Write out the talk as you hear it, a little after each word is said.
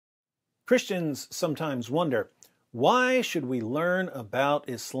Christians sometimes wonder, why should we learn about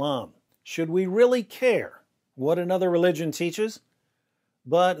Islam? Should we really care what another religion teaches?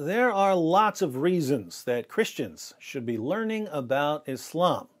 But there are lots of reasons that Christians should be learning about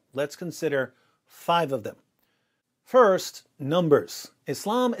Islam. Let's consider 5 of them. First, numbers.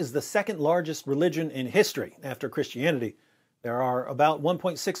 Islam is the second largest religion in history after Christianity. There are about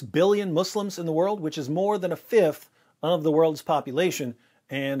 1.6 billion Muslims in the world, which is more than a fifth of the world's population.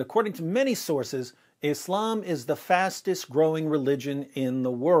 And according to many sources, Islam is the fastest growing religion in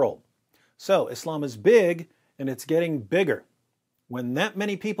the world. So Islam is big and it's getting bigger. When that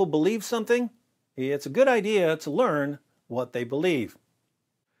many people believe something, it's a good idea to learn what they believe.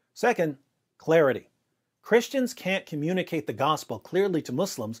 Second, clarity. Christians can't communicate the gospel clearly to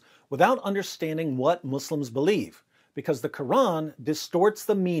Muslims without understanding what Muslims believe, because the Quran distorts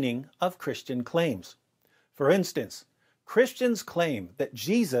the meaning of Christian claims. For instance, Christians claim that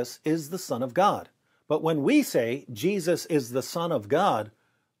Jesus is the Son of God. But when we say Jesus is the Son of God,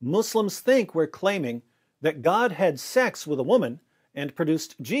 Muslims think we're claiming that God had sex with a woman and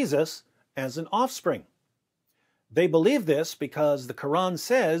produced Jesus as an offspring. They believe this because the Quran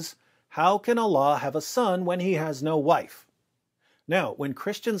says, "How can Allah have a son when he has no wife?" Now, when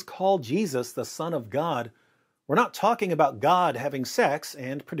Christians call Jesus the Son of God, we're not talking about God having sex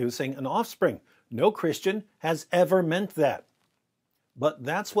and producing an offspring. No Christian has ever meant that. But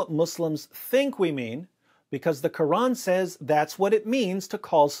that's what Muslims think we mean, because the Quran says that's what it means to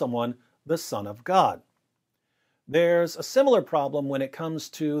call someone the Son of God. There's a similar problem when it comes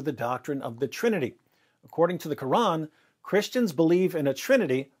to the doctrine of the Trinity. According to the Quran, Christians believe in a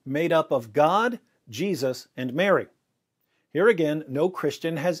Trinity made up of God, Jesus, and Mary. Here again, no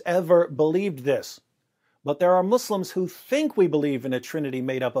Christian has ever believed this. But there are Muslims who think we believe in a Trinity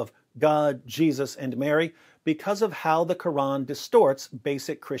made up of God, Jesus, and Mary because of how the Quran distorts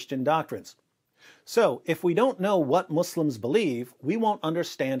basic Christian doctrines. So, if we don't know what Muslims believe, we won't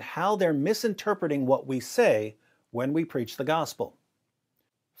understand how they're misinterpreting what we say when we preach the gospel.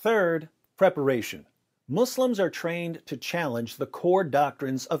 Third, preparation. Muslims are trained to challenge the core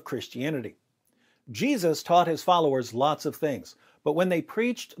doctrines of Christianity. Jesus taught his followers lots of things, but when they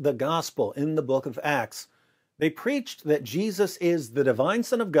preached the gospel in the book of Acts, they preached that Jesus is the divine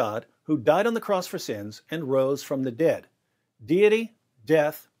Son of God who died on the cross for sins and rose from the dead. Deity,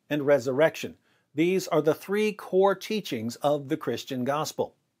 death, and resurrection. These are the 3 core teachings of the Christian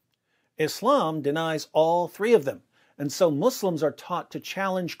gospel. Islam denies all 3 of them, and so Muslims are taught to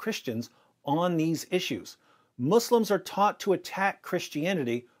challenge Christians on these issues. Muslims are taught to attack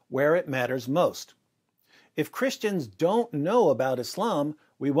Christianity where it matters most. If Christians don't know about Islam,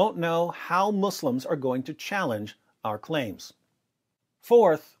 we won't know how Muslims are going to challenge our claims.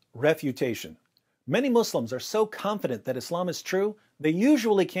 Fourth, refutation. Many Muslims are so confident that Islam is true, they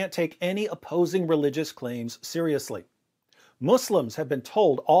usually can't take any opposing religious claims seriously. Muslims have been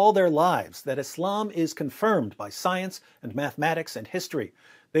told all their lives that Islam is confirmed by science and mathematics and history.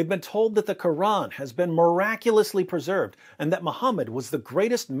 They've been told that the Quran has been miraculously preserved and that Muhammad was the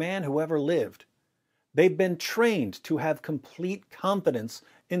greatest man who ever lived. They've been trained to have complete confidence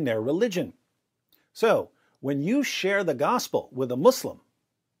in their religion. So, when you share the gospel with a Muslim,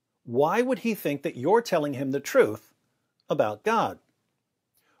 why would he think that you're telling him the truth about God?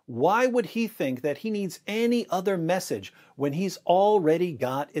 Why would he think that he needs any other message when he's already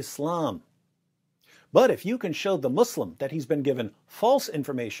got Islam? But if you can show the Muslim that he's been given false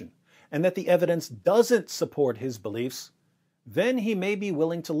information and that the evidence doesn't support his beliefs, then he may be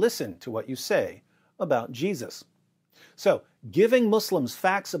willing to listen to what you say about Jesus. So, giving Muslims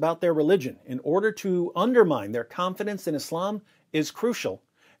facts about their religion in order to undermine their confidence in Islam is crucial,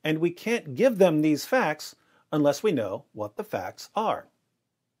 and we can't give them these facts unless we know what the facts are.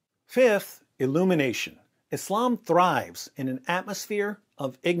 Fifth, illumination. Islam thrives in an atmosphere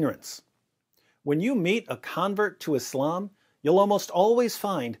of ignorance. When you meet a convert to Islam, you'll almost always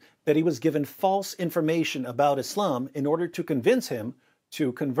find that he was given false information about Islam in order to convince him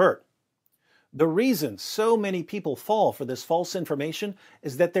to convert. The reason so many people fall for this false information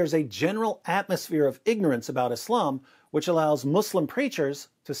is that there's a general atmosphere of ignorance about Islam, which allows Muslim preachers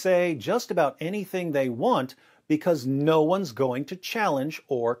to say just about anything they want because no one's going to challenge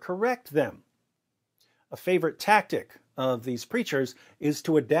or correct them. A favorite tactic of these preachers is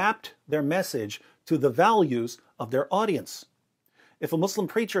to adapt their message to the values of their audience. If a Muslim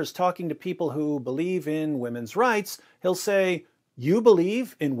preacher is talking to people who believe in women's rights, he'll say, "You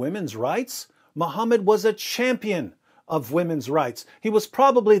believe in women's rights? Muhammad was a champion of women's rights. He was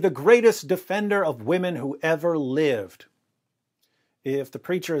probably the greatest defender of women who ever lived." If the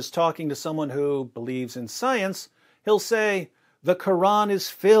preacher is talking to someone who believes in science, he'll say, The Quran is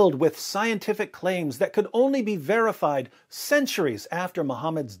filled with scientific claims that could only be verified centuries after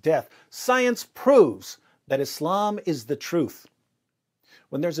Muhammad's death. Science proves that Islam is the truth.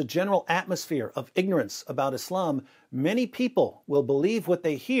 When there's a general atmosphere of ignorance about Islam, many people will believe what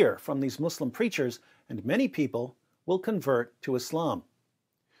they hear from these Muslim preachers, and many people will convert to Islam.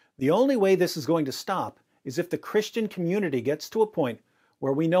 The only way this is going to stop is if the Christian community gets to a point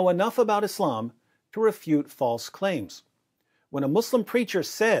where we know enough about Islam to refute false claims. When a Muslim preacher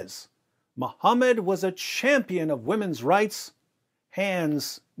says, Muhammad was a champion of women's rights,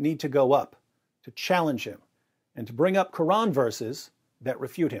 hands need to go up to challenge him and to bring up Quran verses that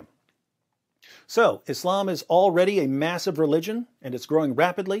refute him. So, Islam is already a massive religion and it's growing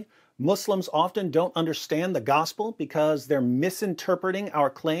rapidly. Muslims often don't understand the gospel because they're misinterpreting our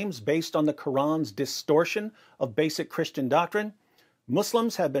claims based on the Quran's distortion of basic Christian doctrine.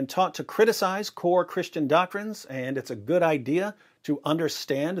 Muslims have been taught to criticize core Christian doctrines, and it's a good idea to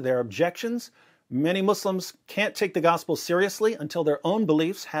understand their objections. Many Muslims can't take the gospel seriously until their own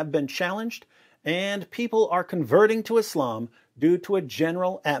beliefs have been challenged, and people are converting to Islam due to a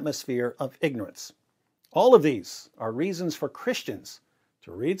general atmosphere of ignorance. All of these are reasons for Christians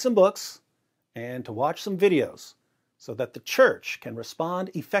to read some books and to watch some videos so that the church can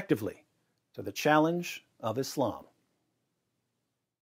respond effectively to the challenge of Islam.